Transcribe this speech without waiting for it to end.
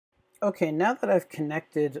Okay, now that I've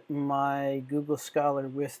connected my Google Scholar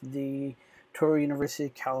with the Touro University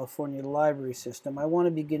of California library system, I want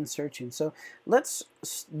to begin searching. So let's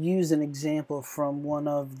use an example from one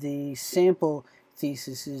of the sample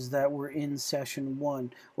theses that were in session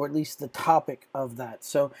 1, or at least the topic of that.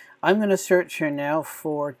 So I'm going to search here now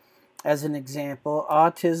for, as an example,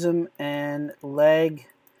 autism and lag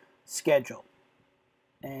schedule.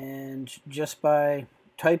 And just by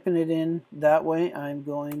typing it in that way, I'm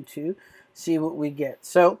going to see what we get.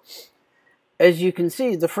 So as you can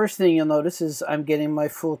see, the first thing you'll notice is I'm getting my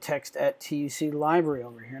full text at TUC Library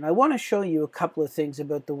over here. And I want to show you a couple of things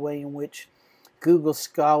about the way in which Google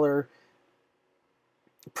Scholar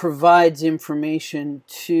provides information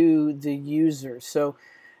to the user. So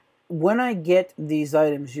when I get these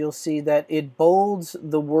items, you'll see that it bolds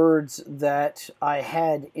the words that I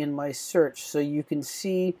had in my search. So you can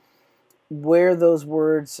see where those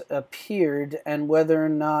words appeared and whether or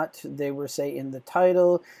not they were, say, in the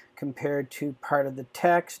title compared to part of the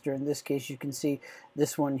text, or in this case you can see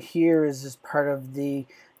this one here is as part of the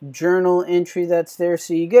journal entry that's there.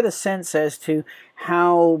 So you get a sense as to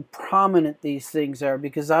how prominent these things are,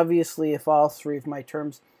 because obviously if all three of my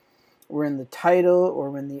terms were in the title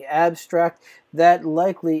or in the abstract, that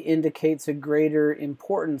likely indicates a greater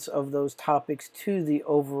importance of those topics to the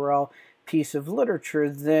overall piece of literature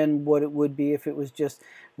than what it would be if it was just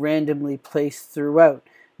randomly placed throughout.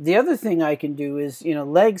 The other thing I can do is,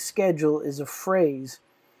 leg schedule is a phrase.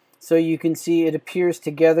 So you can see it appears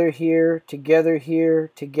together here, together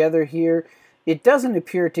here, together here. It doesn't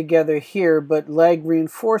appear together here, but leg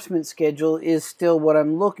reinforcement schedule is still what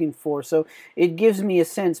I'm looking for. So it gives me a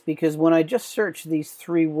sense, because when I just search these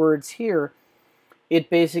three words here,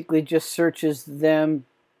 it basically just searches them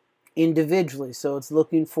individually. So it's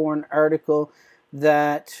looking for an article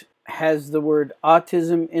that has the word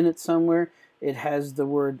autism in it somewhere, it has the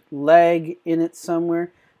word lag in it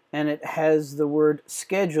somewhere, and it has the word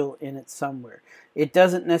schedule in it somewhere. It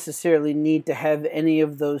doesn't necessarily need to have any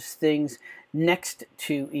of those things next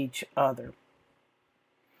to each other.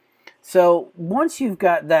 So once you've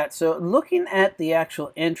got that, so looking at the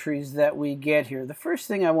actual entries that we get here, the first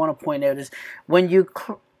thing I want to point out is when you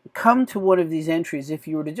come to one of these entries, if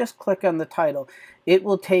you were to just click on the title, it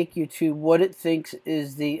will take you to what it thinks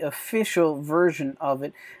is the official version of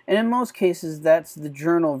it. And in most cases, that's the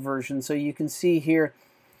journal version. So you can see here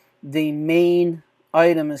the main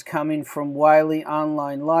item is coming from Wiley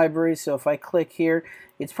Online Library. So if I click here,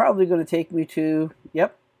 it's probably going to take me to,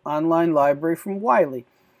 yep, Online Library from Wiley.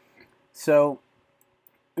 So,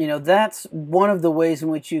 that's one of the ways in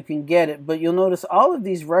which you can get it. But you'll notice all of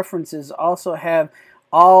these references also have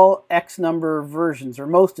all X number of versions, or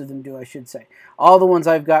most of them do, I should say. All the ones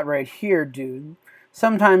I've got right here do.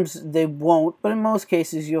 Sometimes they won't, but in most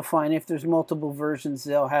cases you'll find if there's multiple versions,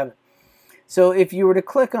 they'll have it. So if you were to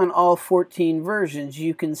click on all 14 versions,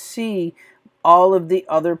 you can see all of the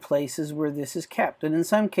other places where this is kept. And in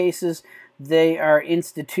some cases, they are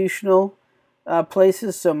institutional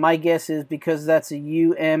places. So my guess is, because that's a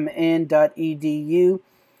umn.edu,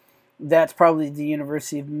 that's probably the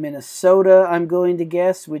University of Minnesota, I'm going to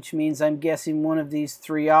guess, which means I'm guessing one of these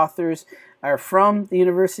three authors are from the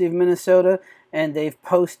University of Minnesota, and they've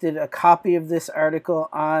posted a copy of this article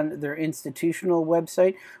on their institutional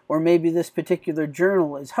website, or maybe this particular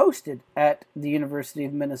journal is hosted at the University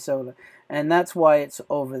of Minnesota, and that's why it's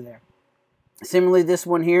over there. Similarly, this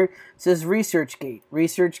one here says ResearchGate.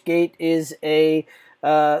 ResearchGate is a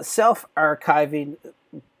self-archiving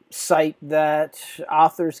site that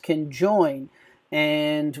authors can join,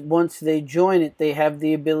 and once they join it, they have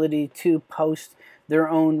the ability to post their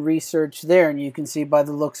own research there. And you can see by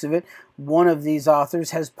the looks of it, one of these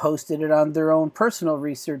authors has posted it on their own personal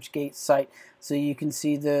ResearchGate site, so you can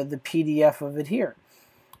see the PDF of it here.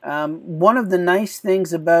 One of the nice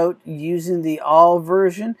things about using the all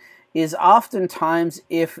version is oftentimes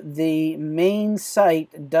if the main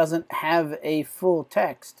site doesn't have a full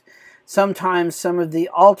text, sometimes some of the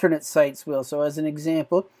alternate sites will. So as an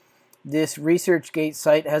example, this ResearchGate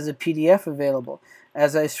site has a PDF available.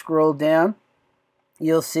 As I scroll down,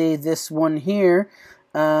 you'll see this one here,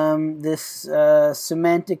 this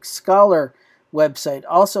Semantic Scholar website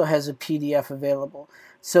also has a PDF available.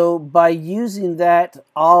 So by using that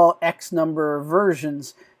all X number of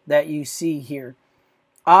versions that you see here,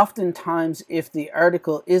 oftentimes if the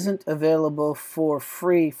article isn't available for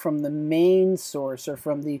free from the main source or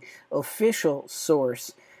from the official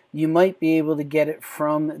source, you might be able to get it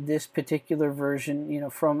from this particular version,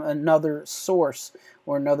 from another source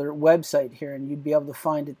or another website here, and you'd be able to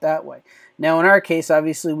find it that way. Now in our case,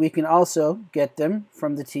 obviously we can also get them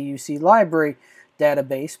from the TUC Library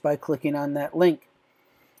database by clicking on that link.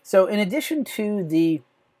 So in addition to the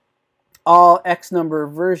all X number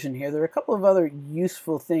version here, there are a couple of other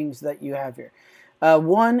useful things that you have here.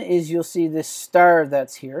 One is you'll see this star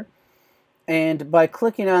that's here. And by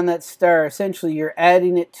clicking on that star, essentially you're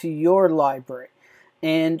adding it to your library.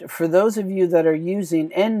 And for those of you that are using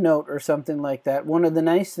EndNote or something like that, one of the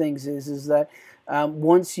nice things is that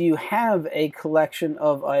once you have a collection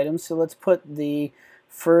of items, so let's put the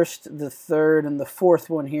first, the third, and the fourth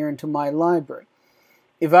one here into my library.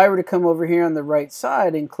 If I were to come over here on the right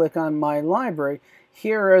side and click on my library,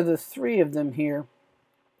 here are the three of them here.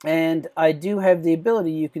 And I do have the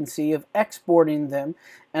ability, you can see, of exporting them,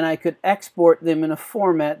 and I could export them in a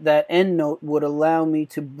format that EndNote would allow me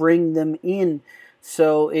to bring them in.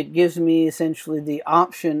 So it gives me essentially the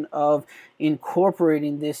option of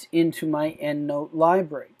incorporating this into my EndNote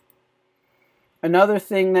library. Another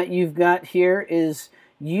thing that you've got here is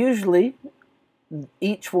usually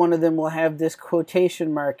each one of them will have this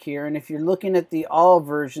quotation mark here, and if you're looking at the all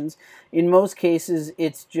versions, in most cases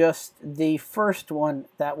it's just the first one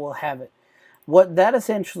that will have it. What that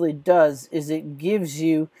essentially does is it gives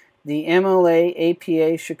you the MLA,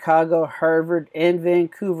 APA, Chicago, Harvard, and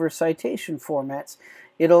Vancouver citation formats.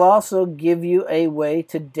 It'll also give you a way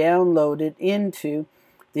to download it into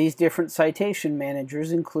these different citation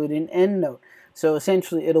managers, including EndNote. So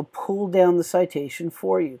essentially it'll pull down the citation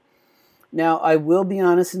for you. Now, I will be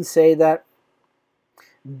honest and say that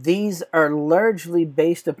these are largely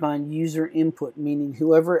based upon user input, meaning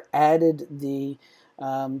whoever added the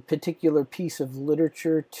particular piece of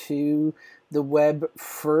literature to the web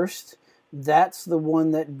first, that's the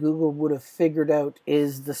one that Google would have figured out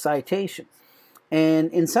is the citation.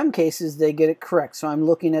 And in some cases, they get it correct. So I'm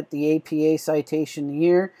looking at the APA citation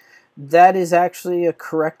here. That is actually a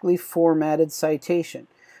correctly formatted citation.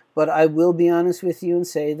 But I will be honest with you and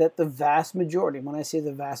say that the vast majority, when I say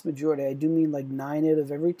the vast majority, I do mean like 9 out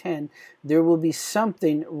of every 10, there will be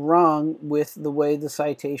something wrong with the way the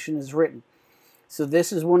citation is written. So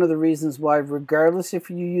this is one of the reasons why, regardless if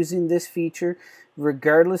you're using this feature,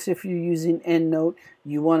 regardless if you're using EndNote,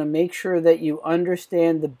 you want to make sure that you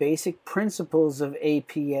understand the basic principles of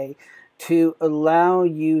APA to allow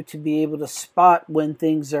you to be able to spot when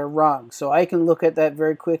things are wrong. So I can look at that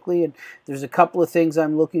very quickly, and there's a couple of things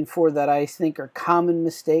I'm looking for that I think are common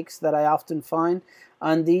mistakes that I often find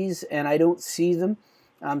on these, and I don't see them.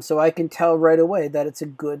 So I can tell right away that it's a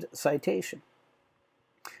good citation.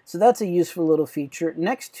 So that's a useful little feature.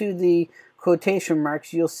 Next to the quotation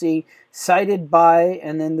marks, you'll see cited by,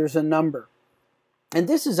 and then there's a number. And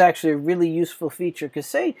this is actually a really useful feature, because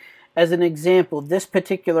say, as an example, this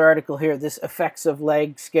particular article here, this effects of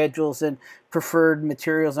lag schedules and preferred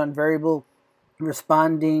materials on variable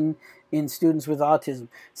responding in students with autism.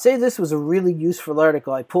 Say this was a really useful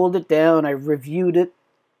article. I pulled it down, I reviewed it,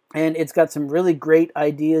 and it's got some really great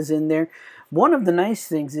ideas in there. One of the nice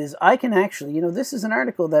things is I can actually, this is an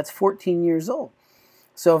article that's 14 years old.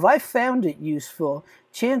 So if I found it useful,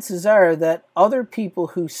 chances are that other people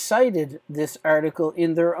who cited this article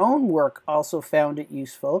in their own work also found it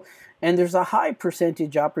useful, and there's a high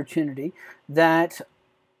percentage opportunity that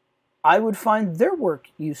I would find their work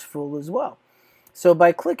useful as well. So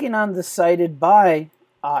by clicking on the cited by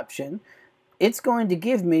option, it's going to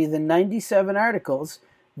give me the 97 articles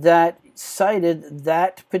that cited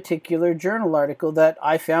that particular journal article that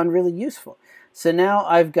I found really useful. So now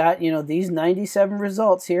I've got, these 97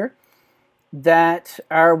 results here that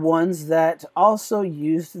are ones that also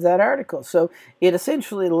used that article. So it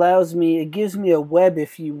essentially allows me, it gives me a web,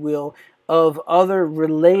 if you will, of other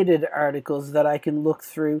related articles that I can look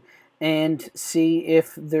through and see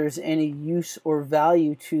if there's any use or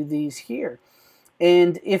value to these here.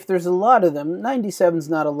 And if there's a lot of them, 97 is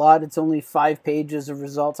not a lot, it's only 5 pages of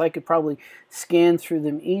results. I could probably scan through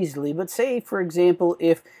them easily. But say, for example,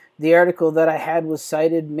 if the article that I had was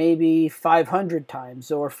cited maybe 500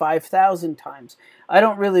 times or 5,000 times, I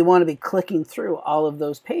don't really want to be clicking through all of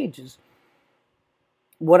those pages.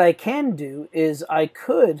 What I can do is I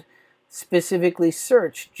could specifically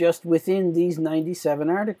search just within these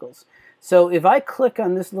 97 articles. So if I click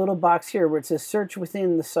on this little box here where it says search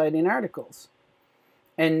within the citing articles,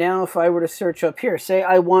 and now if I were to search up here, say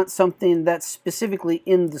I want something that's specifically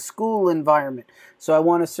in the school environment. So I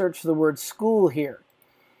want to search the word school here.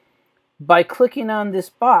 By clicking on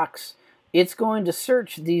this box, it's going to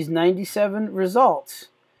search these 97 results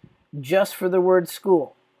just for the word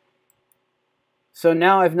school. So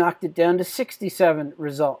now I've knocked it down to 67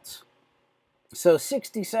 results. So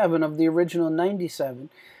 67 of the original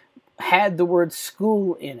 97 had the word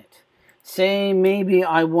school in it. Say maybe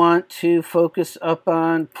I want to focus up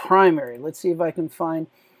on primary. Let's see if I can find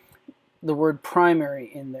the word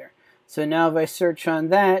primary in there. So now if I search on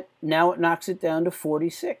that, now it knocks it down to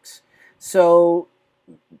 46. So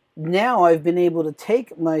now I've been able to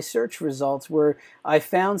take my search results where I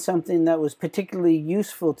found something that was particularly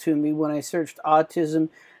useful to me when I searched autism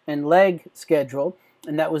and leg schedule,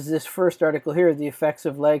 and that was this first article here, the effects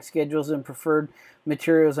of leg schedules and preferred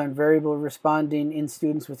materials on variable responding in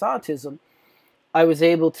students with autism. I was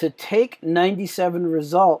able to take 97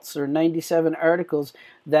 results or 97 articles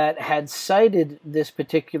that had cited this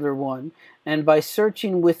particular one, and by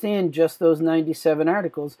searching within just those 97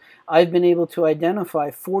 articles, I've been able to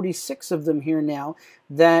identify 46 of them here now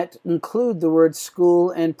that include the word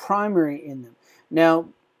school and primary in them. Now,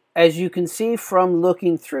 as you can see from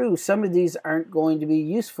looking through, some of these aren't going to be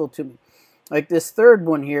useful to me. Like this third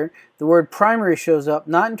one here, the word primary shows up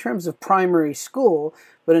not in terms of primary school,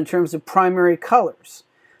 but in terms of primary colors.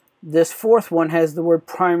 This fourth one has the word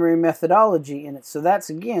primary methodology in it. So that's,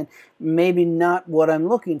 again, maybe not what I'm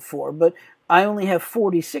looking for, but I only have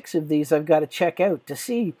 46 of these I've got to check out to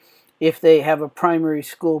see if they have a primary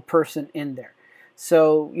school person in there.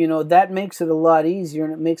 So, you know, that makes it a lot easier,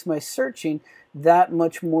 and it makes my searching that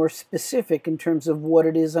much more specific in terms of what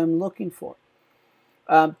it is I'm looking for.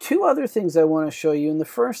 Two other things I want to show you, and the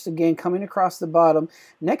first, again, coming across the bottom,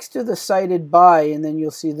 next to the cited by, and then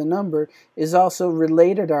you'll see the number, is also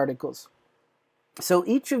related articles. So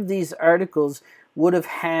each of these articles would have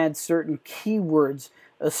had certain keywords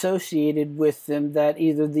associated with them that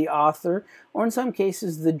either the author, or in some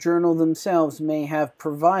cases the journal themselves, may have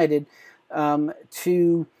provided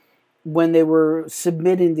to when they were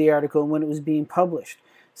submitting the article and when it was being published.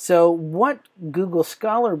 So what Google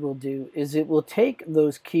Scholar will do is it will take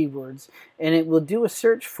those keywords and it will do a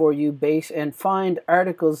search for you and find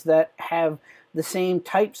articles that have the same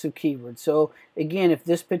types of keywords. So again, if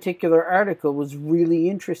this particular article was really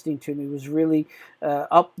interesting to me, was really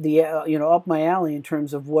up my alley in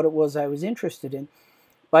terms of what it was I was interested in,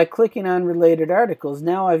 by clicking on related articles,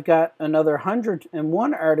 now I've got another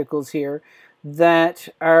 101 articles here that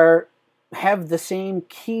have the same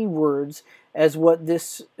keywords as what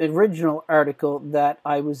this original article that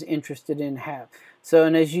I was interested in have. So,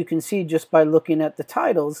 and as you can see just by looking at the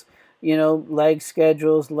titles, you know, leg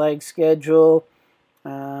schedule.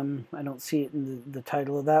 I don't see it in the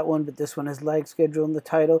title of that one, but this one has leg schedule in the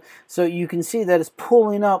title. So you can see that it's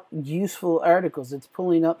pulling up useful articles. It's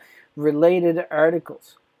pulling up related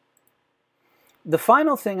articles. The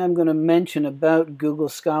final thing I'm going to mention about Google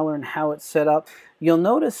Scholar and how it's set up, you'll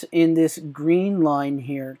notice in this green line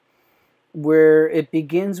here where it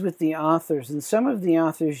begins with the authors, and some of the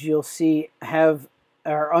authors you'll see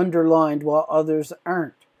are underlined while others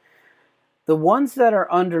aren't. The ones that are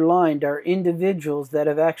underlined are individuals that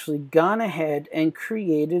have actually gone ahead and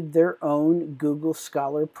created their own Google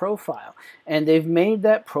Scholar profile, and they've made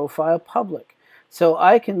that profile public. So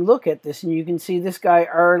I can look at this and you can see this guy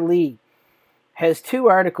R. Lee has two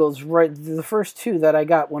articles, right, the first two that I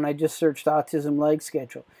got when I just searched autism leg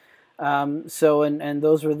schedule. And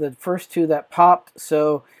those were the first two that popped.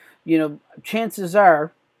 So, you know, chances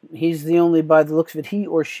are he's the only, by the looks of it, he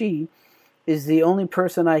or she is the only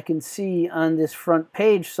person I can see on this front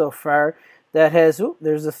page so far that has,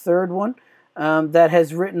 there's a third one, that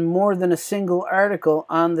has written more than a single article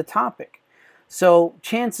on the topic. So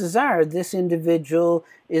chances are this individual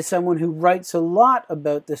is someone who writes a lot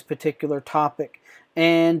about this particular topic.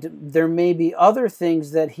 And there may be other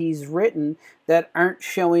things that he's written that aren't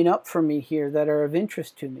showing up for me here that are of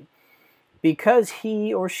interest to me. Because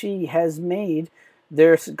he or she has made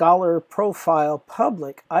their Scholar profile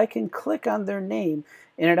public, I can click on their name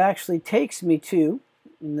and it actually takes me to,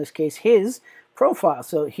 in this case, his profile.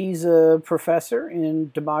 So he's a professor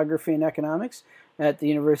in demography and economics at the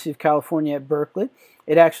University of California at Berkeley.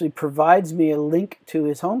 It actually provides me a link to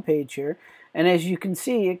his homepage here. And as you can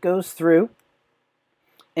see, it goes through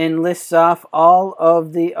and lists off all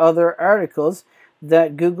of the other articles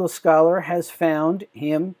that Google Scholar has found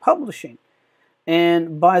him publishing.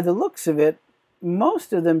 And by the looks of it,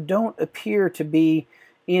 most of them don't appear to be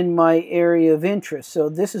in my area of interest. So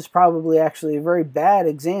this is probably actually a very bad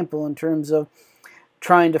example in terms of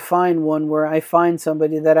trying to find one where I find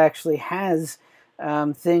somebody that actually has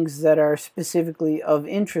things that are specifically of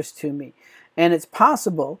interest to me. And it's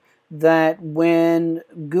possible that when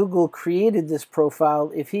Google created this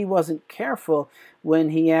profile, if he wasn't careful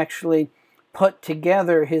when he actually put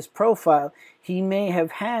together his profile, he may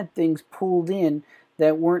have had things pulled in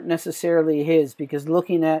that weren't necessarily his, because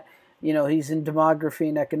looking at, you know, he's in demography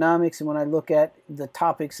and economics, and when I look at the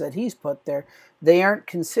topics that he's put there, they aren't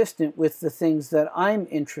consistent with the things that I'm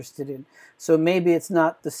interested in. So maybe it's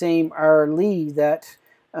not the same R. Lee that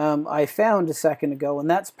I found a second ago, and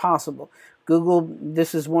that's possible. Google,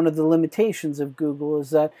 this is one of the limitations of Google, is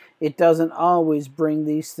that it doesn't always bring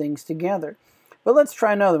these things together. But let's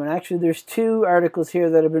try another one. Actually, there's 2 articles here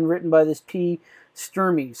that have been written by this P.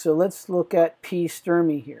 Sturmey. So let's look at P.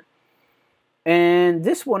 Sturmey here. And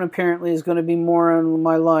this one apparently is going to be more on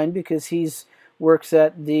my line because he's works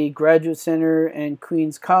at the Graduate Center and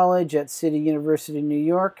Queens College at City University, New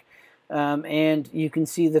York. And you can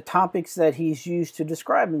see the topics that he's used to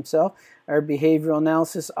describe himself are behavioral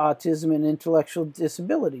analysis, autism, and intellectual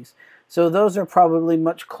disabilities. So those are probably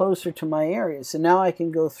much closer to my area. So now I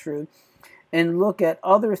can go through and look at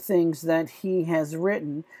other things that he has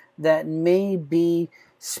written that may be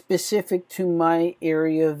specific to my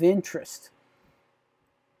area of interest.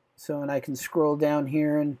 So, and I can scroll down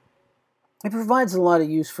here, and it provides a lot of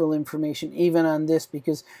useful information even on this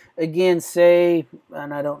because, again, say,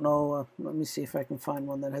 and I don't know, let me see if I can find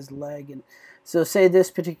one that has lag in it. So say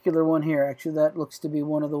this particular one here, actually that looks to be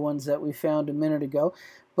one of the ones that we found a minute ago,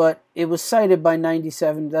 but it was cited by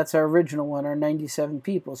 97, that's our original one, our 97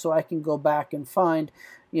 people. So I can go back and find,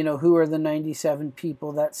 who are the 97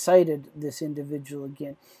 people that cited this individual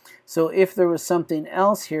again. So if there was something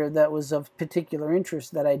else here that was of particular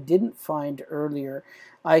interest that I didn't find earlier,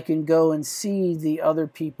 I can go and see the other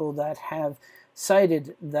people that have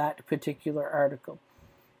cited that particular article.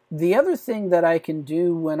 The other thing that I can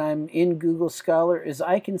do when I'm in Google Scholar is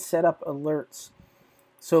I can set up alerts.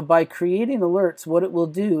 So by creating alerts, what it will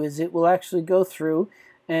do is it will actually go through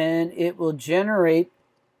and it will generate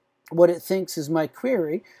what it thinks is my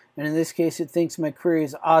query. And in this case, it thinks my query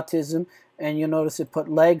is autism. And you'll notice it put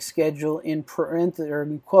lag schedule in parentheses or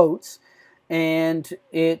in quotes. And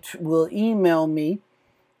it will email me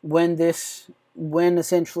when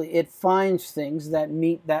essentially it finds things that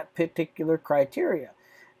meet that particular criteria.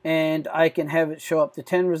 And I can have it show up to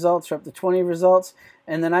 10 results or up to 20 results,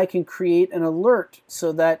 and then I can create an alert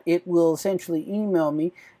so that it will essentially email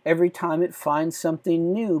me every time it finds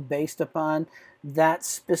something new based upon that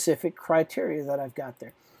specific criteria that I've got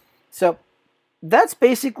there. So that's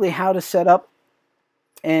basically how to set up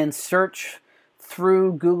and search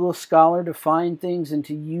through Google Scholar to find things and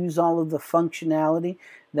to use all of the functionality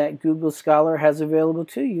that Google Scholar has available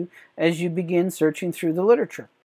to you as you begin searching through the literature.